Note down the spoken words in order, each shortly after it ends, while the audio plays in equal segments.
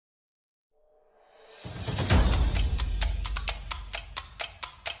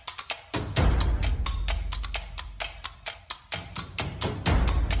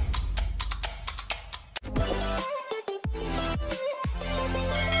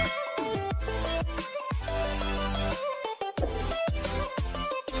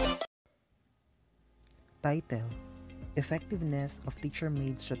Title: Effectiveness of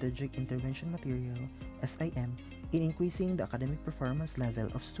Teacher-Made Strategic Intervention Material (SIM) in Increasing the Academic Performance Level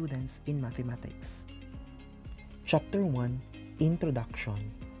of Students in Mathematics. Chapter 1: Introduction.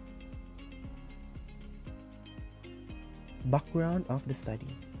 Background of the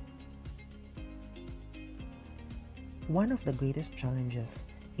study. One of the greatest challenges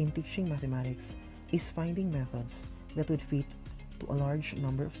in teaching mathematics is finding methods that would fit to a large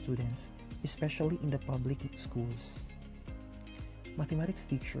number of students, especially in the public schools. Mathematics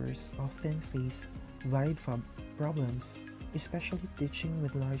teachers often face varied problems, especially teaching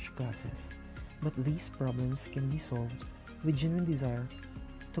with large classes, but these problems can be solved with genuine desire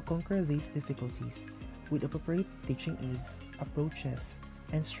to conquer these difficulties with appropriate teaching aids, approaches,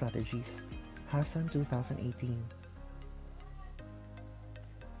 and strategies. Hassan 2018.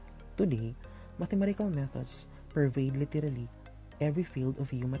 Today, mathematical methods pervade literally every field of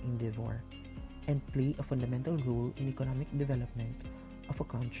human endeavor and play a fundamental role in economic development of a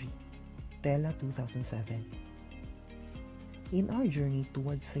country. Tela 2007. In our journey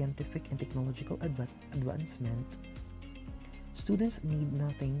towards scientific and technological advancement, students need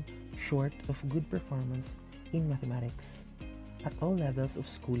nothing short of good performance in mathematics at all levels of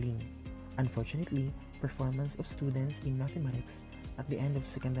schooling. Unfortunately, performance of students in mathematics at the end of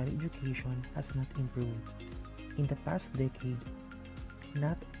secondary education has not improved. In the past decade,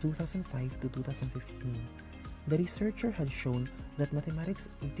 not 2005 to 2015, the researcher had shown that mathematics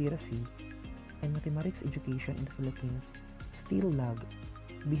literacy and mathematics education in the Philippines still lag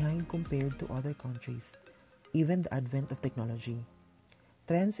behind compared to other countries, even the advent of technology.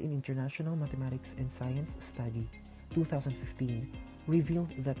 Trends in International Mathematics and Science Study 2015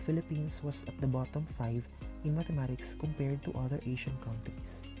 revealed that Philippines was at the bottom 5 in mathematics compared to other Asian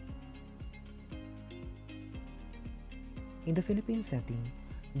countries. In the Philippine setting,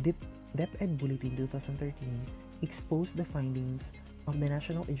 DepEd Bulletin 2013 exposed the findings of the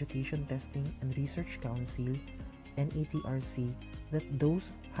National Education Testing and Research Council (NETRC) that those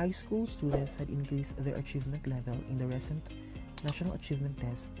high school students had increased their achievement level in the recent National Achievement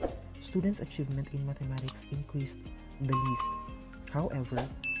Test. Students' achievement in mathematics increased the least. However,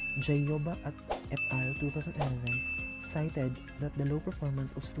 Jayoba et al. 2011 cited that the low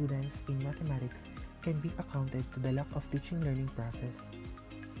performance of students in mathematics can be accounted to the lack of teaching-learning process,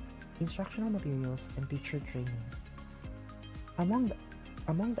 instructional materials, and teacher training. Among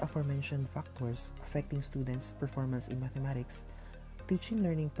the aforementioned factors affecting students' performance in mathematics,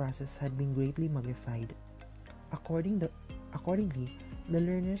 teaching-learning process had been greatly magnified. Accordingly, the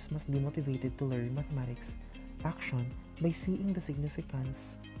learners must be motivated to learn mathematics action by seeing the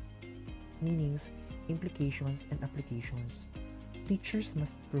significance, meanings, implications, and applications. Teachers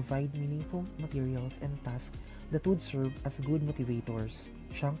must provide meaningful materials and tasks that would serve as good motivators.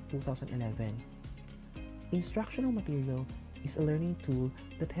 Shank 2011. Instructional material is a learning tool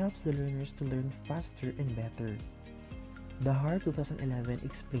that helps the learners to learn faster and better. Dahar 2011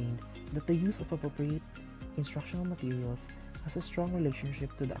 explained that the use of appropriate instructional materials has a strong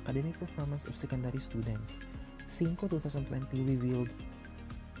relationship to the academic performance of secondary students. Cinco 2020 revealed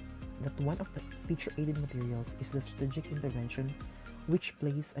that one of the teacher-aided materials is the strategic intervention, which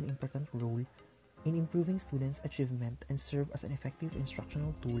plays an important role in improving students' achievement and serve as an effective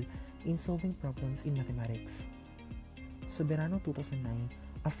instructional tool in solving problems in mathematics. Soberano 2009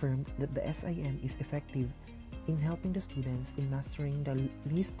 affirmed that the SIM is effective in helping the students in mastering the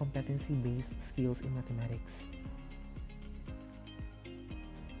least competency-based skills in mathematics.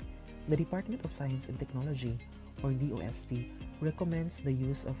 The Department of Science and Technology, or DOST, recommends the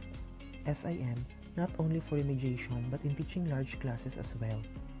use of SIM not only for remediation but in teaching large classes as well.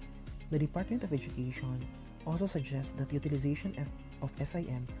 The Department of Education also suggests that utilization of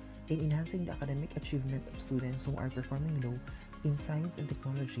SIM in enhancing the academic achievement of students who are performing low in science and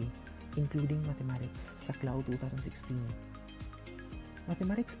technology, including mathematics, Saclao 2016.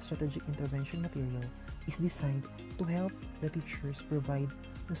 Mathematics strategic intervention material is designed to help the teachers provide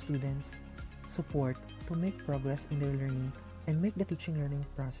the students support to make progress in their learning and make the teaching-learning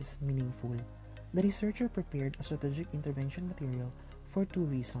process meaningful. The researcher prepared a strategic intervention material for two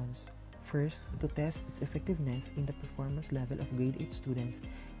reasons. First, to test its effectiveness in the performance level of grade 8 students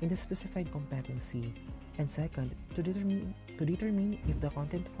in the specified competency, and second, to determine if the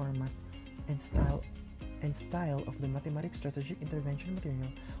content format and style of the mathematics strategic intervention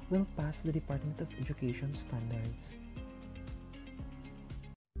material will pass the Department of Education standards.